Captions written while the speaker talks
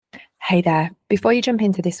Hey there. Before you jump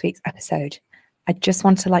into this week's episode, I just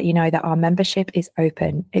want to let you know that our membership is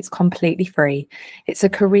open. It's completely free. It's a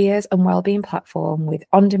careers and wellbeing platform with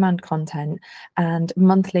on-demand content and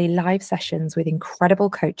monthly live sessions with incredible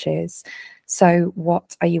coaches. So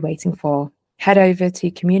what are you waiting for? Head over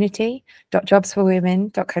to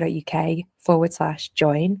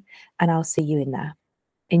community.jobsforwomen.co.uk/join and I'll see you in there.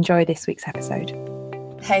 Enjoy this week's episode.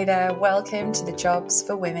 Hey there, welcome to the Jobs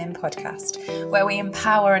for Women podcast, where we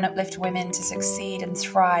empower and uplift women to succeed and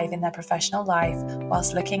thrive in their professional life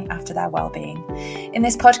whilst looking after their well-being. In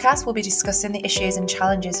this podcast, we'll be discussing the issues and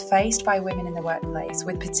challenges faced by women in the workplace,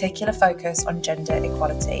 with particular focus on gender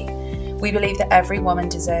equality. We believe that every woman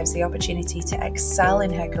deserves the opportunity to excel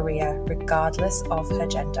in her career, regardless of her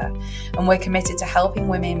gender, and we're committed to helping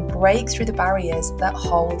women break through the barriers that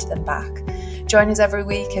hold them back. Join us every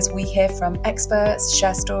week as we hear from experts,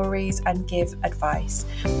 share stories, and give advice.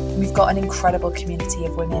 We've got an incredible community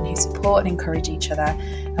of women who support and encourage each other,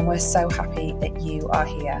 and we're so happy that you are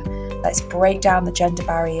here. Let's break down the gender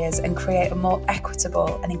barriers and create a more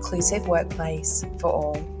equitable and inclusive workplace for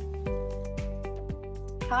all.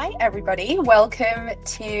 Hi, everybody. Welcome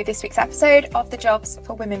to this week's episode of the Jobs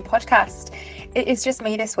for Women podcast. It is just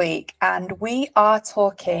me this week, and we are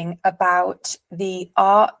talking about the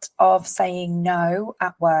art of saying no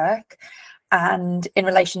at work. And in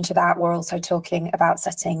relation to that, we're also talking about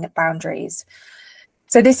setting boundaries.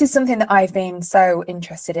 So this is something that I've been so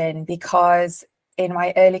interested in because in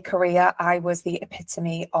my early career, I was the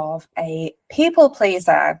epitome of a people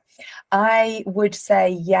pleaser. I would say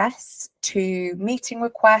yes to meeting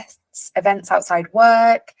requests, events outside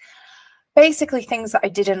work, basically things that I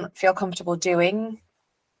didn't feel comfortable doing.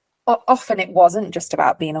 Often it wasn't just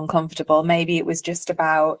about being uncomfortable. Maybe it was just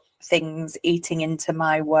about things eating into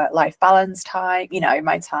my work-life balance time,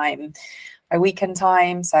 my weekend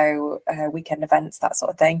time, so weekend events, that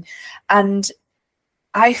sort of thing. And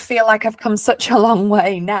I feel like I've come such a long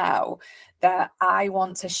way now that I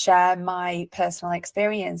want to share my personal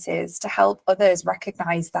experiences to help others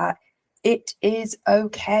recognize that it is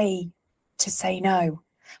okay to say no.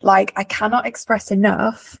 Like, I cannot express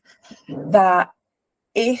enough that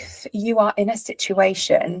if you are in a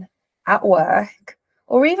situation at work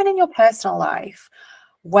or even in your personal life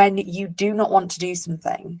when you do not want to do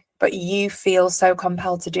something, but you feel so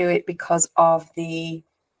compelled to do it because of the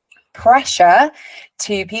pressure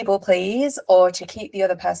to people please or to keep the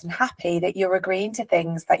other person happy, that you're agreeing to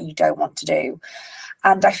things that you don't want to do.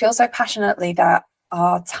 And I feel so passionately that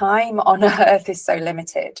our time on earth is so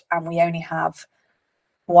limited and we only have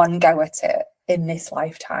one go at it in this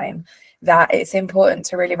lifetime, that it's important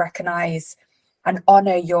to really recognize and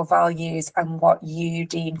honor your values and what you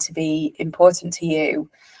deem to be important to you.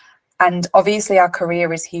 And obviously our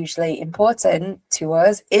career is hugely important to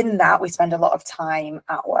us in that we spend a lot of time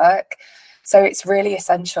at work. So it's really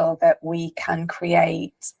essential that we can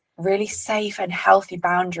create really safe and healthy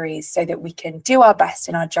boundaries so that we can do our best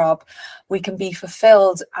in our job, we can be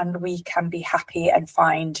fulfilled, and we can be happy and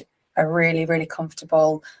find a really, really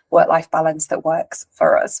comfortable work-life balance that works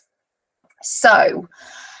for us. So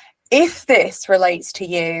if this relates to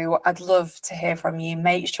you, I'd love to hear from you.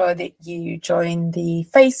 Make sure that you join the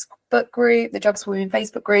Facebook group, the Jobs for Women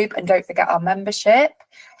Facebook group, and don't forget our membership.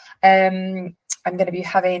 I'm going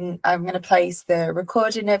to place the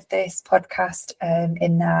recording of this podcast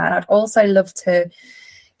in there. And I'd also love to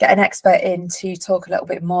get an expert in to talk a little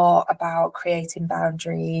bit more about creating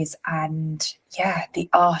boundaries and, the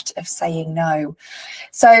art of saying no.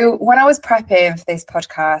 So when I was prepping for this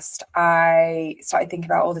podcast, I started thinking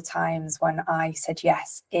about all the times when I said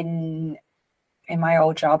yes in my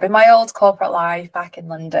old job, in my old corporate life back in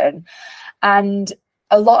London. And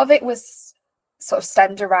a lot of it was sort of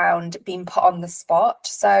stemmed around being put on the spot.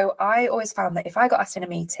 So I always found that if I got asked in a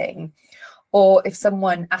meeting, or if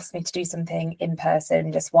someone asked me to do something in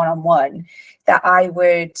person, just one-on-one, that I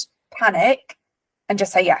would panic and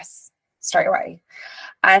just say yes straight away.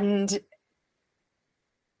 And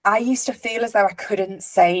I used to feel as though I couldn't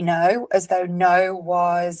say no, as though no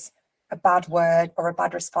was a bad word or a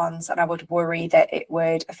bad response, and I would worry that it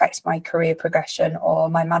would affect my career progression, or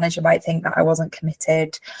my manager might think that I wasn't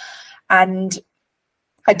committed. And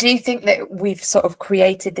I do think that we've sort of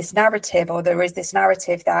created this narrative, or there is this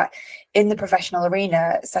narrative, that in the professional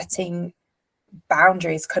arena, setting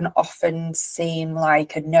boundaries can often seem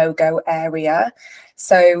like a no-go area.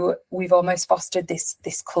 So we've almost fostered this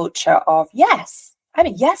culture of, yes, I'm a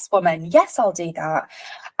yes woman, yes, I'll do that.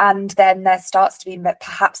 And then there starts to be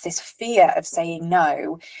perhaps this fear of saying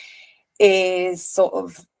no is sort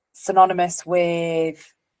of synonymous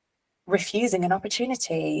with refusing an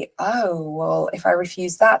opportunity. Oh, well, if I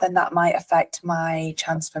refuse that, then that might affect my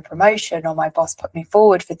chance for promotion, or my boss put me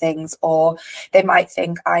forward for things, or they might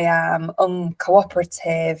think I am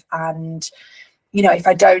uncooperative. And, you know, if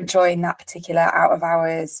I don't join that particular out of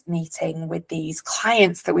hours meeting with these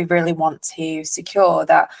clients that we really want to secure,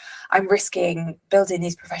 that I'm risking building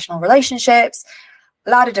these professional relationships.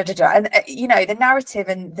 La da da da da. And you know, the narrative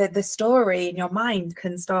and the story in your mind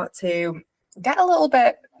can start to get a little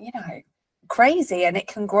bit, you know, crazy, and it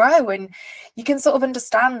can grow, and you can sort of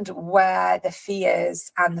understand where the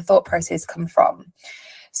fears and the thought process come from.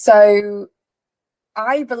 So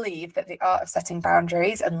I believe that the art of setting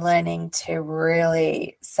boundaries and learning to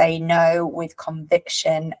really say no with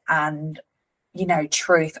conviction and, you know,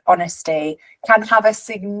 truth, honesty, can have a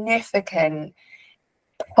significant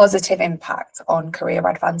positive impact on career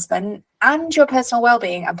advancement and your personal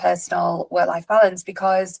well-being and personal work-life balance.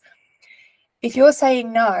 Because if you're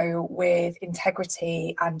saying no with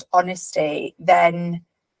integrity and honesty, then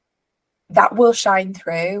that will shine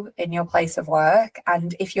through in your place of work.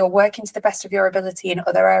 And if you're working to the best of your ability in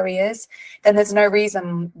other areas, then there's no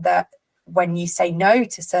reason that when you say no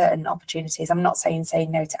to certain opportunities, I'm not saying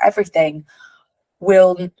no to everything,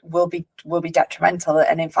 will be detrimental.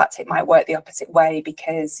 And in fact, it might work the opposite way,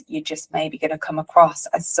 because you're just maybe going to come across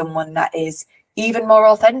as someone that is even more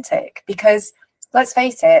authentic. Because let's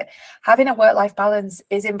face it, having a work-life balance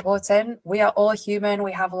is important. We are all human.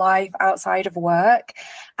 We have life outside of work.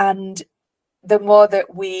 And the more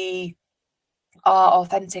that we are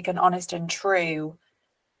authentic and honest and true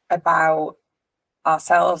about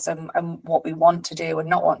ourselves and what we want to do and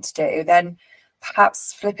not want to do, then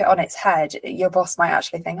perhaps flip it on its head. Your boss might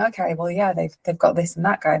actually think, okay, well, yeah, they've got this and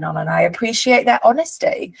that going on, and I appreciate their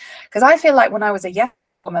honesty. Because I feel like when I was a yes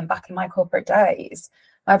woman back in my corporate days,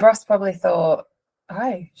 my boss probably thought,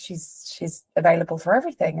 oh, she's available for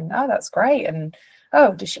everything, and oh, that's great, and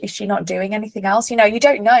oh, is she not doing anything else? You know, you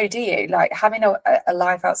don't know, do you? Like, having a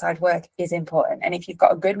life outside work is important. And if you've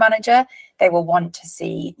got a good manager, they will want to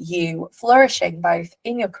see you flourishing both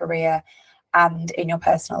in your career and in your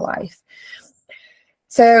personal life.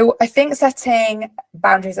 So I think setting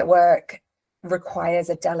boundaries at work requires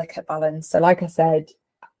a delicate balance. So like I said,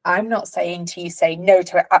 I'm not saying to you say no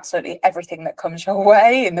to absolutely everything that comes your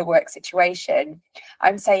way in the work situation.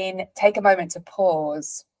 I'm saying take a moment to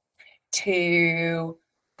pause, to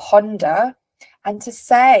ponder, and to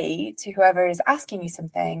say to whoever is asking you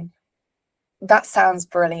something, that sounds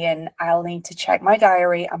brilliant. I'll need to check my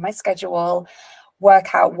diary and my schedule,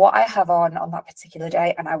 work out what I have on that particular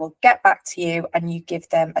day, and I will get back to you. And you give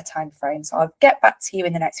them a time frame. So I'll get back to you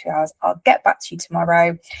in the next few hours. I'll get back to you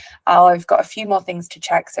tomorrow. I've got a few more things to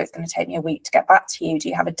check, so it's going to take me a week to get back to you. Do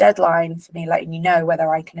you have a deadline for me letting you know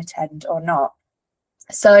whether I can attend or not?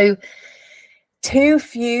 So too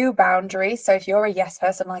few boundaries. So if you're a yes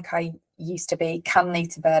person like I used to be, can lead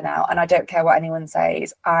to burnout. And I don't care what anyone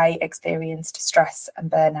says, I experienced stress and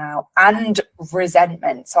burnout and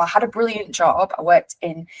resentment. So I had a brilliant job. I worked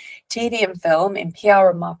in TV and film, in PR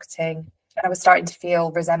and marketing, and I was starting to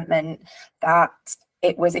feel resentment that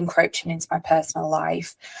it was encroaching into my personal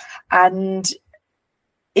life. And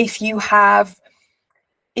if you have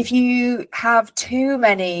too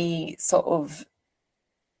many sort of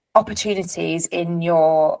opportunities in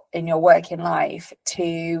your working life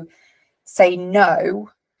to say no,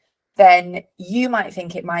 then you might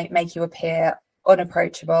think it might make you appear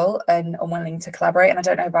unapproachable and unwilling to collaborate. And I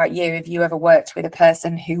don't know about you, if you ever worked with a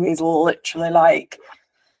person who is literally like,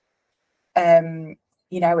 you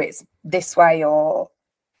know, it's this way or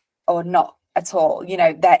not at all. You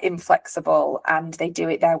know, they're inflexible and they do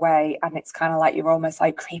it their way, and it's kind of like you're almost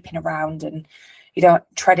like creeping around and, you know,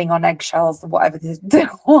 treading on eggshells, whatever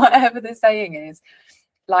the saying is.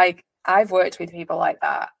 Like, I've worked with people like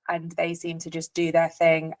that, and they seem to just do their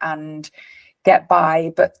thing and get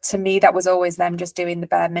by. But to me, that was always them just doing the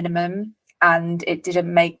bare minimum, and it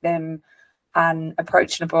didn't make them an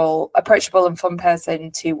approachable and fun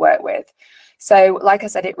person to work with. So, like I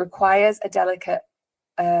said, it requires a delicate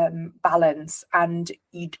balance. And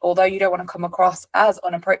although you don't want to come across as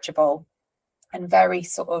unapproachable and very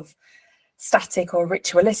sort of static or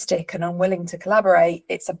ritualistic and unwilling to collaborate,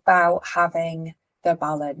 it's about having the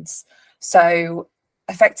balance. So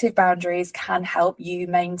effective boundaries can help you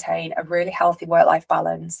maintain a really healthy work-life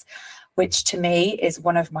balance, which to me is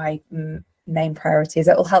one of my main priorities.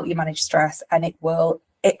 It will help you manage stress, and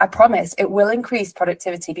I promise it will increase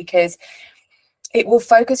productivity, because it will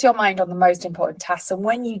focus your mind on the most important tasks. And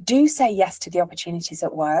when you do say yes to the opportunities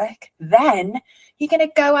at work, then you're going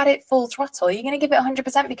to go at it full throttle. You're going to give it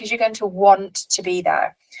 100% because you're going to want to be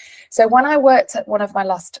there. So when I worked at one of my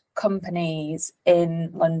last companies in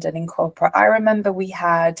London in corporate, I remember we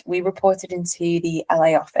reported into the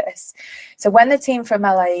LA office. So when the team from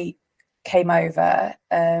LA came over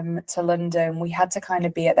to London, we had to kind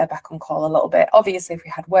of be at their beck and call a little bit. Obviously, if we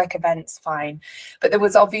had work events, fine. But there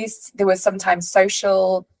was sometimes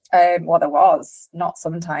social, there was, not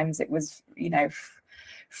sometimes, it was,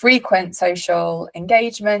 frequent social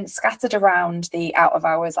engagement scattered around the out of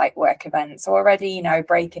hours like work events already,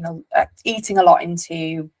 eating a lot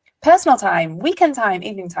into personal time, weekend time,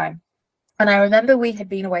 evening time. And I remember we had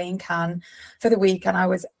been away in Cannes for the week and I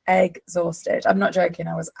was exhausted. I'm not joking.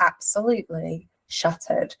 I was absolutely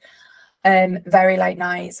shattered. Very late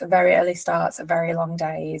nights, very early starts, very long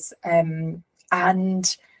days. And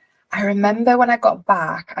I remember when I got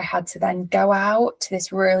back, I had to then go out to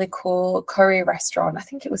this really cool curry restaurant. I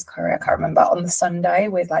think it was curry, I can't remember, on the Sunday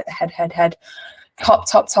with like the head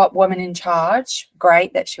top woman in charge.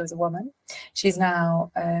 Great that she was a woman. She's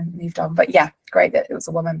now moved on, but yeah, great that it was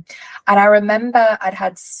a woman. And I remember I'd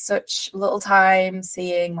had such little time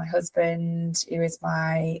seeing my husband, who is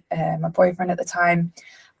my boyfriend at the time,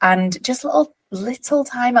 and just little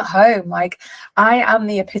time at home. Like, I am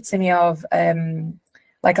the epitome of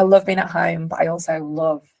I love being at home, but I also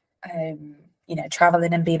love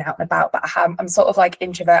traveling and being out and about. But I'm sort of like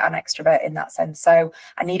introvert and extrovert in that sense. So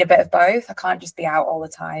I need a bit of both. I can't just be out all the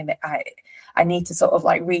time. I need to sort of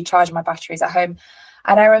like recharge my batteries at home.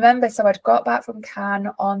 And I remember, so I'd got back from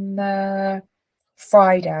Cannes on the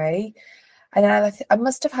Friday, and then I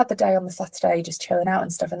must have had the day on the Saturday just chilling out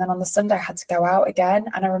and stuff. And then on the Sunday I had to go out again.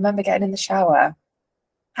 And I remember getting in the shower,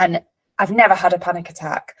 and I've never had a panic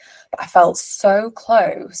attack, but I felt so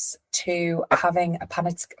close to having a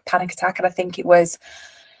panic attack. And I think it was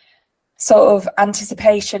sort of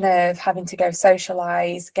anticipation of having to go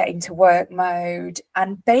socialize, get into work mode,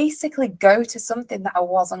 and basically go to something that I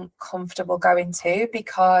wasn't comfortable going to,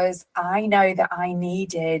 because I know that I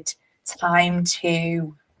needed time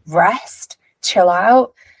to rest, chill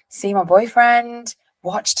out, see my boyfriend,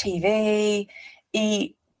 watch TV,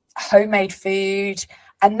 eat homemade food.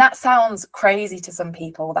 And that sounds crazy to some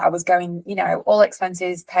people, that I was going, all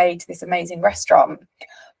expenses paid to this amazing restaurant.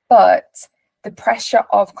 But the pressure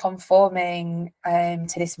of conforming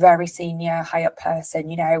to this very senior, high up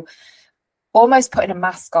person, almost putting a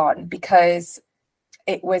mask on, because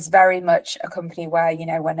it was very much a company where,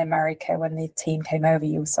 when the team came over,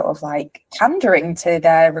 you were sort of like pandering to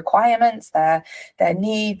their requirements, their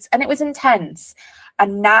needs, and it was intense.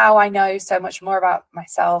 And now I know so much more about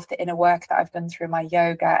myself, the inner work that I've done through my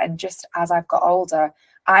yoga. And just as I've got older,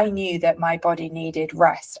 I knew that my body needed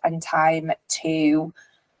rest and time to,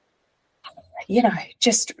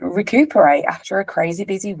 just recuperate after a crazy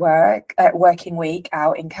busy working week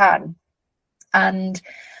out in Cannes. And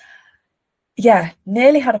yeah,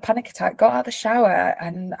 nearly had a panic attack, got out of the shower,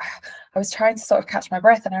 and I was trying to sort of catch my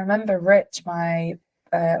breath. And I remember Rich, my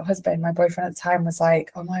husband, my boyfriend at the time, was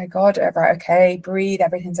like, "Oh my God, right, okay, breathe,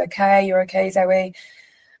 everything's okay, you're okay, Zoe.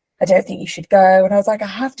 I don't think you should go." And I was like, "I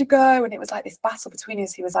have to go." And it was like this battle between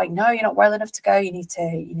us. He was like, "No, you're not well enough to go. You need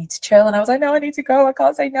to chill." And I was like, "No, I need to go. I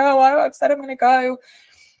can't say no. I've said I'm going to go."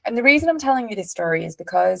 And the reason I'm telling you this story is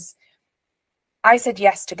because I said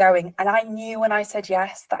yes to going. And I knew when I said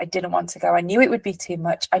yes that I didn't want to go. I knew it would be too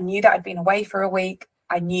much. I knew that I'd been away for a week.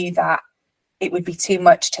 I knew that it would be too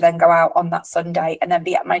much to then go out on that Sunday and then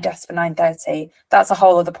be at my desk for 9:30. That's a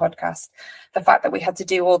whole other podcast. The fact that we had to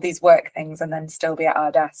do all these work things and then still be at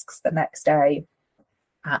our desks the next day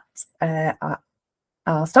at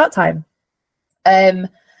our start time.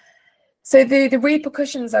 So the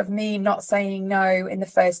repercussions of me not saying no in the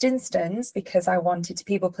first instance, because I wanted to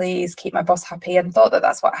people please, keep my boss happy, and thought that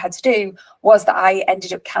that's what I had to do, was that I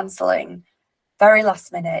ended up cancelling very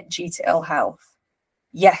last minute due to ill health.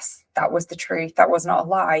 Yes, that was the truth. That was not a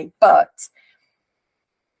lie, but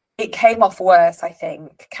it came off worse, I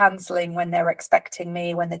think, cancelling when they were expecting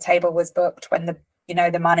me, when the table was booked, when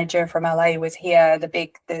the manager from LA was here,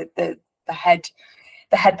 the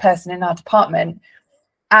head person in our department.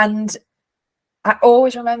 And I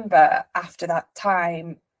always remember after that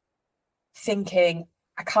time thinking,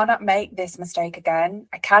 I cannot make this mistake again.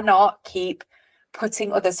 I cannot keep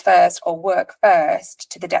putting others first or work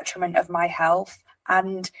first to the detriment of my health.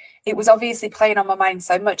 And it was obviously playing on my mind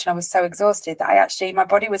so much, and I was so exhausted that my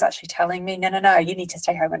body was actually telling me, no, you need to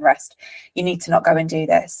stay home and rest. You need to not go and do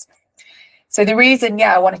this. So the reason,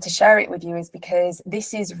 I wanted to share it with you is because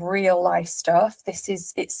this is real life stuff.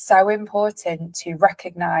 It's so important to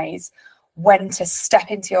recognize when to step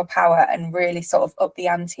into your power and really sort of up the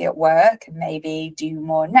ante at work, and maybe do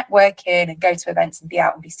more networking and go to events and be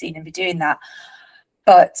out and be seen and be doing that.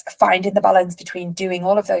 But finding the balance between doing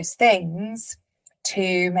all of those things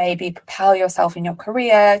to maybe propel yourself in your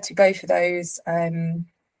career, to go for those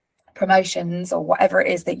promotions or whatever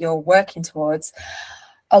it is that you're working towards,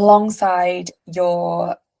 alongside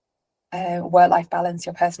your work-life balance,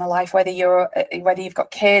 your personal life, whether you've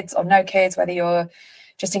got kids or no kids, whether you're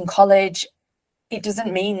just in college. It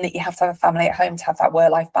doesn't mean that you have to have a family at home to have that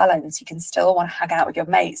work-life balance. You can still want to hang out with your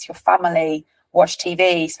mates, your family, watch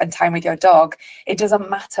TV, spend time with your dog. It doesn't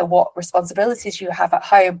matter what responsibilities you have at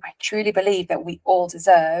home. I truly believe that we all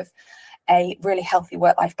deserve a really healthy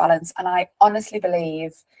work-life balance. And I honestly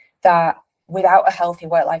believe that without a healthy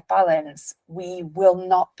work-life balance, we will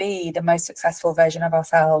not be the most successful version of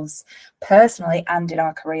ourselves personally and in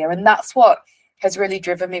our career. And that's what has really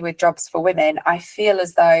driven me with Jobs for Women. I feel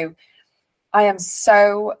as though I am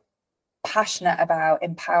so passionate about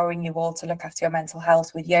empowering you all to look after your mental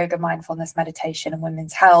health with yoga, mindfulness, meditation, and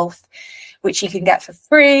women's health, which you can get for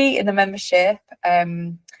free in the membership.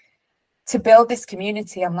 To build this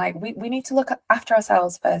community, I'm like, we need to look after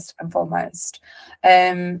ourselves first and foremost.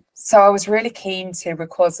 So I was really keen to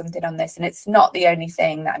record something on this, and it's not the only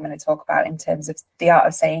thing that I'm going to talk about in terms of the art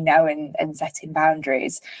of saying no and setting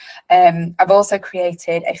boundaries. I've also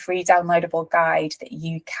created a free downloadable guide that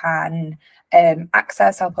you can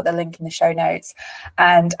access. I'll put the link in the show notes.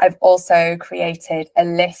 And I've also created a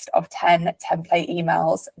list of 10 template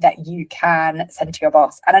emails that you can send to your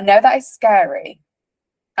boss. And I know that is scary.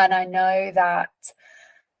 And I know that,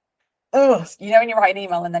 when you write an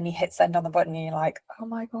email and then you hit send on the button and you're like, oh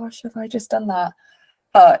my gosh, have I just done that?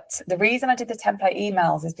 But the reason I did the template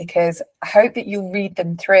emails is because I hope that you'll read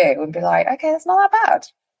them through and be like, okay, that's not that bad.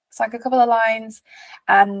 It's like a couple of lines.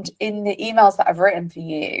 And in the emails that I've written for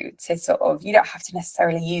you to sort of, you don't have to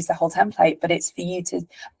necessarily use the whole template, but it's for you to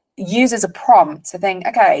use as a prompt to think,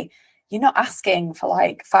 okay, you're not asking for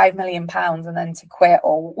like £5 million and then to quit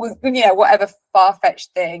or, whatever far-fetched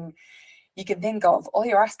thing you can think of. All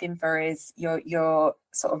you're asking for is you're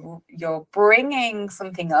bringing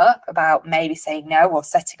something up about maybe saying no or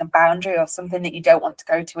setting a boundary or something that you don't want to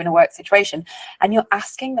go to in a work situation, and you're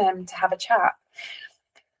asking them to have a chat.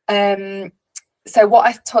 So what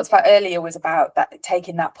I talked about earlier was about that,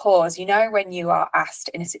 taking that pause. When you are asked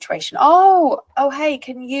in a situation, oh, hey,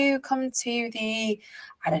 can you come to the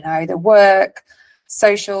work,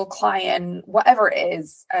 social, client, whatever it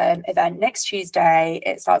is, event next Tuesday?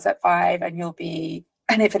 It starts at 5 and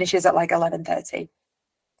it finishes at like 11:30.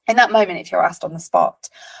 In that moment, if you're asked on the spot,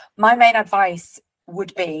 my main advice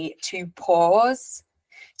would be to pause,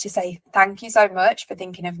 to say, thank you so much for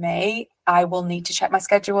thinking of me. I will need to check my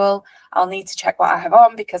schedule. I'll need to check what I have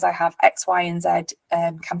on because I have X, Y, and Z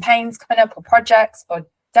campaigns coming up or projects or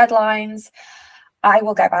deadlines. I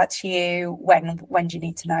will get back to you when do you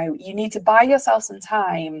need to know? You need to buy yourself some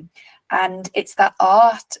time. And it's that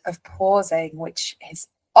art of pausing, which is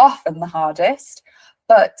often the hardest.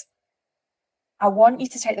 But I want you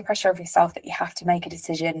to take the pressure off yourself that you have to make a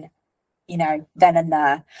decision, then and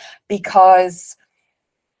there. Because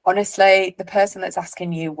honestly, the person that's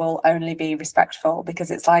asking you will only be respectful, because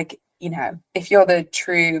it's like, if you're the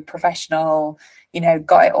true professional,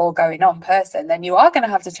 got it all going on person, then you are going to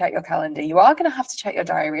have to check your calendar. You are going to have to check your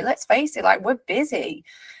diary. Let's face it, like, we're busy,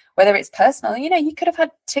 whether it's personal, you could have had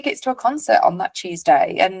tickets to a concert on that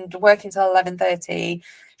Tuesday, and working till 11:30,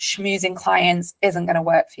 schmoozing clients isn't going to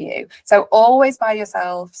work for you. So always buy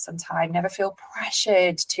yourself some time. Never feel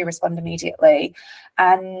pressured to respond immediately.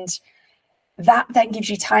 And that then gives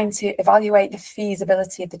you time to evaluate the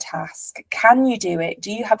feasibility of the task. Can you do it?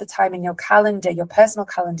 Do you have the time in your calendar, your personal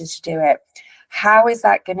calendar, to do it? How is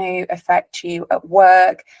that going to affect you at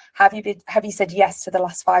work? Have you said yes to the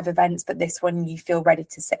last 5 events, but this one you feel ready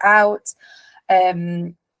to sit out?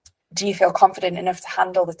 Do you feel confident enough to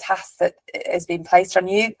handle the task that has been placed on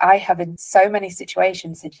you? I have in so many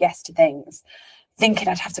situations said yes to things, thinking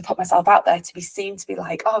I'd have to put myself out there to be seen, to be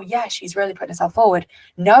like, oh yeah, she's really putting herself forward,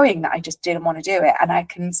 knowing that I just didn't want to do it. And I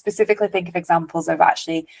can specifically think of examples of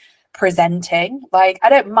actually presenting. Like, I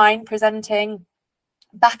don't mind presenting.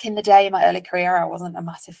 Back in the day, in my early career, I wasn't a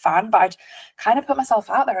massive fan, but I'd kind of put myself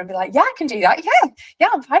out there and be like, yeah, I can do that. Yeah,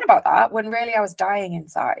 I'm fine about that, when really I was dying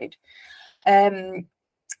inside.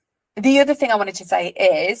 The other thing I wanted to say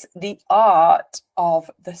is the art of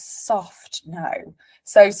the soft no.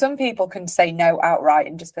 So some people can say no outright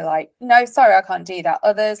and just be like, no, sorry, I can't do that.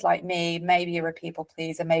 Others, like me, maybe you're a people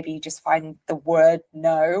pleaser. Maybe you just find the word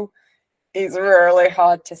no is really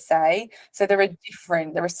hard to say. So there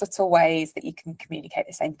are subtle ways that you can communicate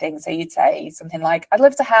the same thing. So you'd say something like, I'd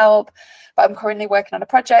love to help, but I'm currently working on a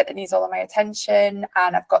project that needs all of my attention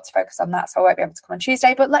and I've got to focus on that, so I won't be able to come on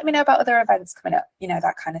Tuesday, but let me know about other events coming up, you know,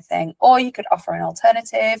 that kind of thing. Or you could offer an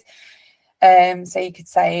alternative. So you could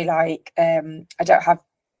say like, I don't have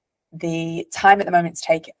the time at the moment to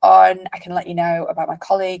take it on. I can let you know about my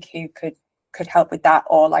colleague who could help with that,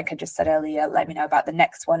 or like I just said earlier, let me know about the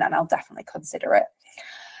next one and I'll definitely consider it.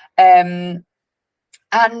 And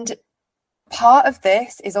part of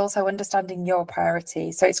this is also understanding your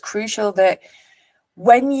priorities. So it's crucial that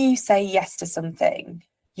when you say yes to something,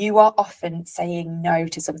 you are often saying no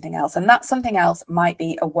to something else. And that something else might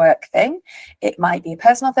be a work thing. It might be a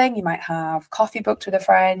personal thing. You might have coffee booked with a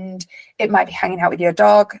friend. It might be hanging out with your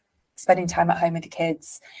dog, spending time at home with the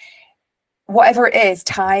kids. Whatever it is,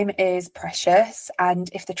 time is precious. And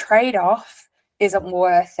if the trade-off isn't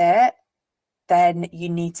worth it, then you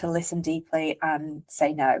need to listen deeply and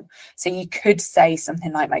say no. So you could say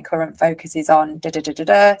something like, my current focus is on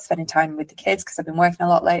spending time with the kids because I've been working a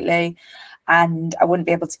lot lately and I wouldn't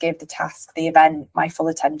be able to give the task, the event, my full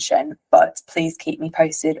attention, but please keep me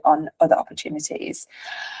posted on other opportunities.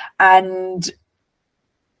 And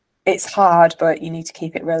it's hard, but you need to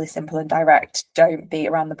keep it really simple and direct. Don't beat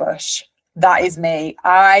around the bush. That is me.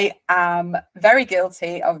 I am very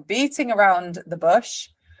guilty of beating around the bush.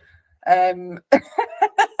 And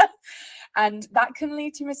that can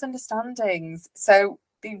lead to misunderstandings. So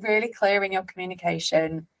be really clear in your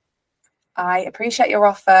communication. I appreciate your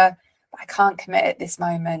offer, but I can't commit at this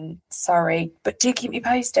moment. Sorry, but do keep me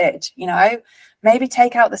posted. You know, maybe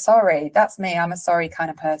take out the sorry. That's me. I'm a sorry kind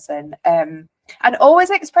of person. And always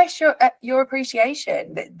express your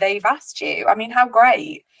appreciation that they've asked you. I mean, how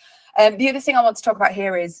great. The other thing I want to talk about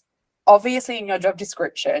here is, obviously in your job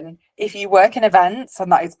description, if you work in events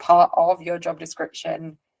and that is part of your job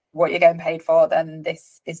description, what you're getting paid for, then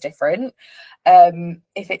this is different.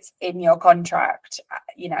 If it's in your contract,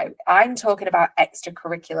 you know, I'm talking about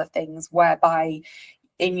extracurricular things whereby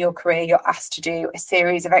in your career you're asked to do a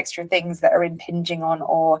series of extra things that are impinging on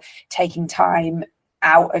or taking time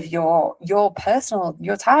out of your personal,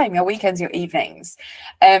 your time, your weekends, your evenings.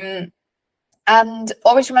 And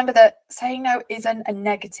always remember that saying no isn't a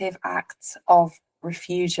negative act of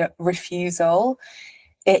refusal.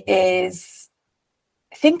 It is,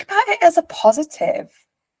 think about it as a positive.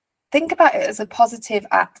 Think about it as a positive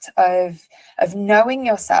act of knowing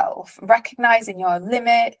yourself, recognizing your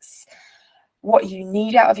limits, what you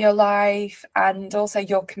need out of your life, and also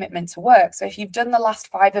your commitment to work. So if you've done the last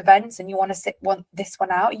 5 events and you want to want this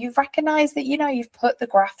one out, you've recognized that, you know, you've put the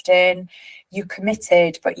graft in, you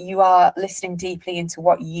committed, but you are listening deeply into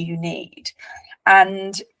what you need.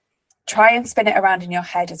 And try and spin it around in your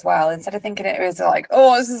head as well. Instead of thinking it was like,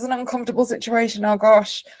 oh, this is an uncomfortable situation, oh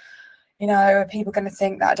gosh, you know, are people going to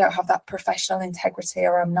think that I don't have that professional integrity,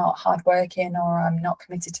 or I'm not hardworking, or I'm not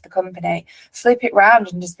committed to the company? Flip it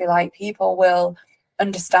round and just be like, people will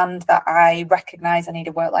understand that I recognize I need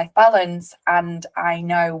a work-life balance and I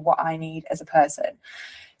know what I need as a person.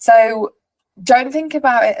 So don't think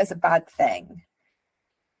about it as a bad thing.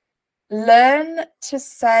 Learn to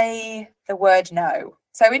say the word no.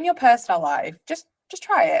 So in your personal life, just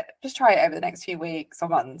try it. Just try it over the next few weeks or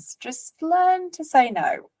months. Just learn to say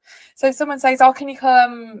no. So if someone says, oh, can you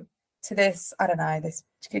come to this, I don't know, this,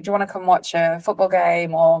 do you want to come watch a football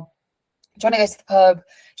game, or do you want to go to the pub? Do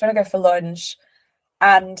you want to go for lunch?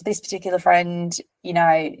 And this particular friend, you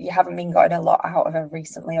know, you haven't been getting a lot out of her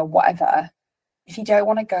recently or whatever. If you don't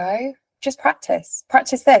want to go, just practice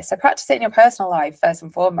this. So practice it in your personal life first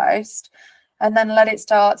and foremost, and then let it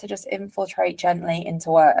start to just infiltrate gently into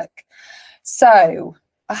work. So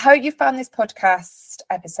I hope you found this podcast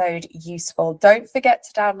episode useful. Don't forget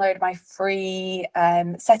to download my free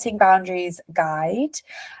setting boundaries guide,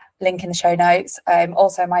 link in the show notes.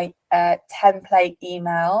 Also my template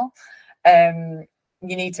email. You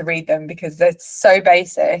need to read them because they're so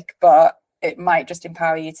basic, but it might just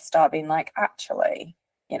empower you to start being like, actually,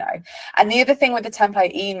 you know. And the other thing with the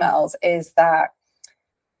template emails is that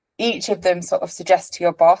each of them sort of suggest to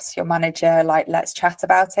your boss, your manager, like, let's chat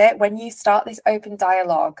about it. When you start this open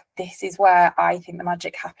dialogue, this is where I think the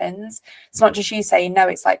magic happens. It's not just you saying no,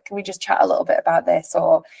 it's like, can we just chat a little bit about this?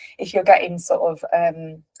 Or if you're getting sort of,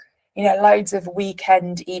 you know, loads of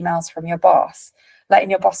weekend emails from your boss,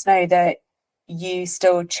 letting your boss know that you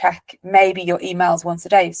still check maybe your emails once a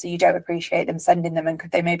day, so you don't appreciate them sending them, and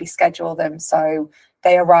could they maybe schedule them so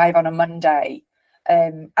they arrive on a Monday?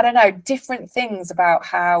 I don't know, different things about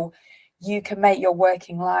how you can make your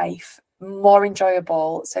working life more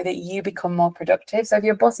enjoyable so that you become more productive. So if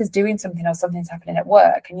your boss is doing something or something's happening at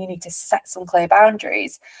work and you need to set some clear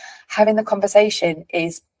boundaries, having the conversation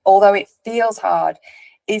is, although it feels hard,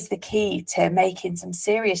 is the key to making some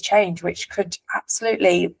serious change, which could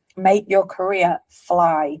absolutely make your career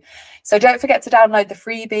fly. So don't forget to download the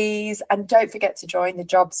freebies, and don't forget to join the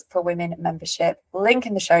Jobs for Women membership. Link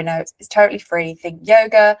in the show notes. It's totally free. Think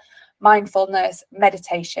yoga, mindfulness,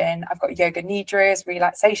 meditation. I've got yoga nidras,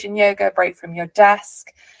 relaxation yoga, break from your desk,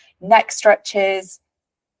 neck stretches.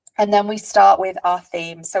 And then we start with our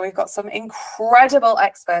theme. So we've got some incredible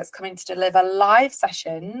experts coming to deliver live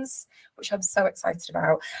sessions, which I'm so excited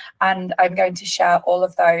about. And I'm going to share all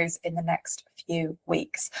of those in the next few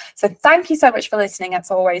weeks. So thank you so much for listening.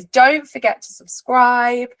 As always, don't forget to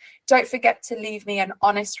subscribe. Don't forget to leave me an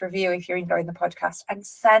honest review if you're enjoying the podcast, and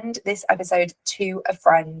send this episode to a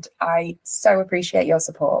friend. I so appreciate your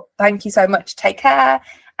support. Thank you so much. Take care,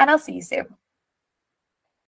 and I'll see you soon.